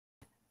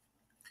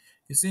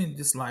You see, in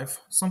this life,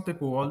 some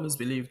people always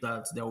believe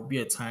that there will be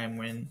a time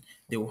when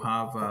they will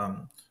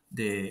have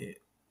the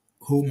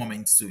whole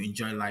moment to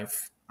enjoy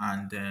life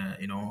and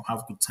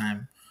have good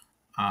time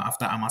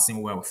after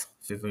amassing wealth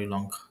for a very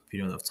long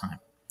period of time.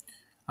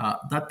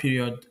 That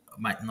period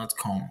might not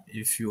come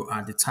if you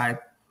are the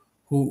type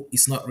who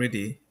is not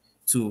ready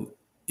to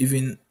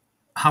even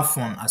have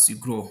fun as you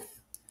grow.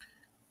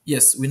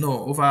 Yes, we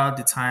know over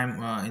the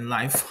time in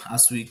life,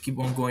 as we keep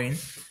on going,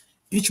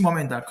 each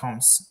moment that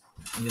comes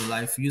in your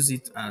life, use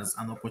it as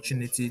an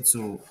opportunity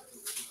to,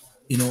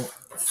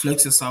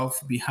 flex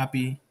yourself, be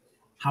happy,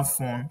 have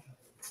fun.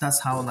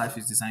 That's how life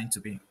is designed to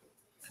be.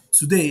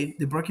 Today,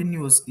 the breaking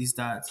news is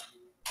that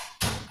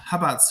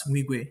Herbert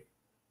Wigwe,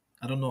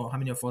 I don't know how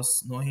many of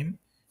us know him,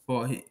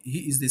 but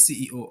he is the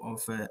CEO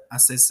of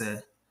Access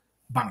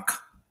Bank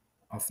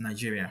of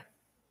Nigeria.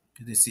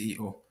 He's the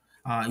CEO.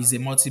 He's a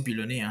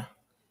multi-billionaire.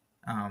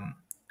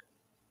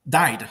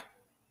 Died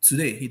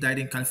today. He died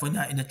in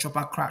California in a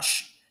chopper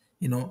crash.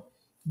 You know,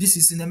 this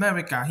is in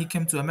America. He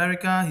came to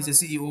America. He's a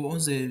CEO,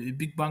 owns a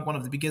big bank, one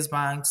of the biggest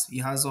banks. He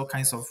has all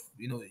kinds of,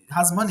 he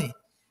has money,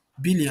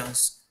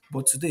 billions.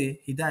 But today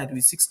he died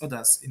with six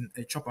others in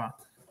a chopper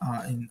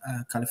in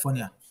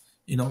California.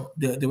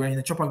 They were in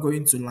a chopper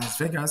going to Las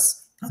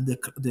Vegas, and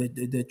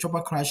the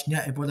chopper crashed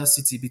near a border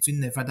city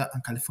between Nevada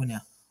and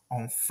California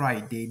on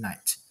Friday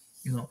night.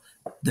 You know,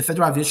 the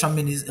Federal Aviation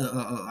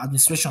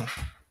Administration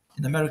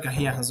in America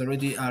here has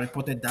already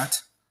reported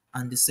that,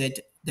 and they said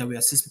there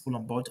were six people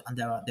on board and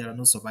there are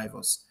no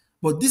survivors.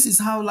 But this is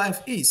how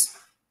life is.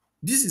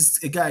 This is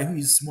a guy who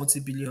is a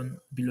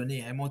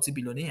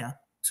multi-billionaire.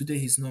 Today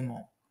he's no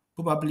more.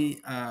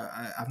 Probably,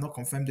 I've not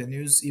confirmed the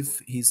news if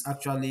he's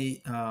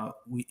actually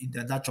in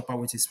that chopper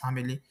with his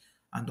family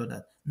and all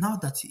that. Now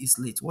that he is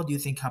late, what do you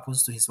think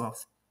happens to his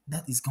wealth?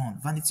 That is gone.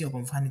 Vanity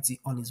upon vanity,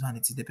 all is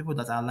vanity. The people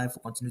that are alive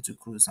will continue to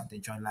cruise and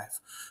enjoy life.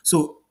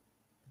 So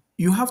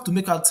you have to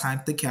make out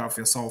time, take care of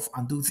yourself,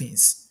 and do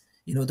things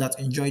that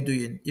enjoy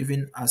doing,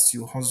 even as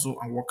you hustle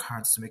and work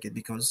hard to make it.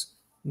 Because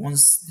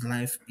once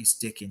life is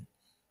taken,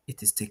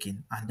 it is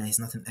taken, and there is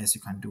nothing else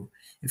you can do.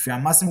 If you're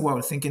amassing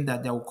wealth, thinking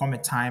that there will come a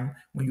time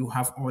when you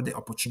have all the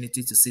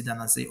opportunity to sit down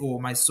and say, "Oh,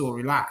 my soul,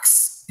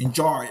 relax,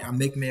 enjoy, and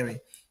make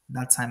merry,"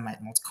 that time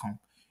might not come.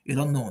 You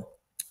don't know.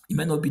 It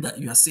might not be that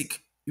you are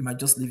sick. You might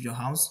just leave your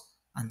house,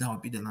 and that will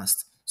be the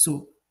last.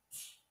 So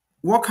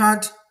work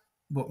hard,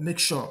 but make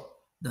sure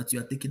that you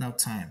are taking out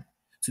time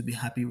to be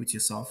happy with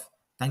yourself.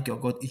 Thank your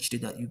God each day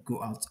that you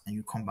go out and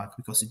you come back,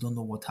 because you don't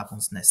know what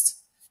happens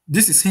next.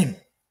 This is him.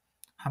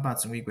 How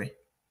about Wigwe?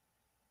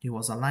 He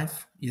was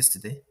alive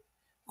yesterday,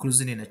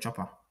 cruising in a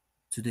chopper.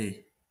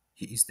 Today,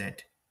 he is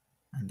dead.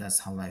 And that's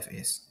how life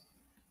is.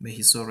 May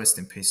his soul rest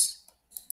in peace.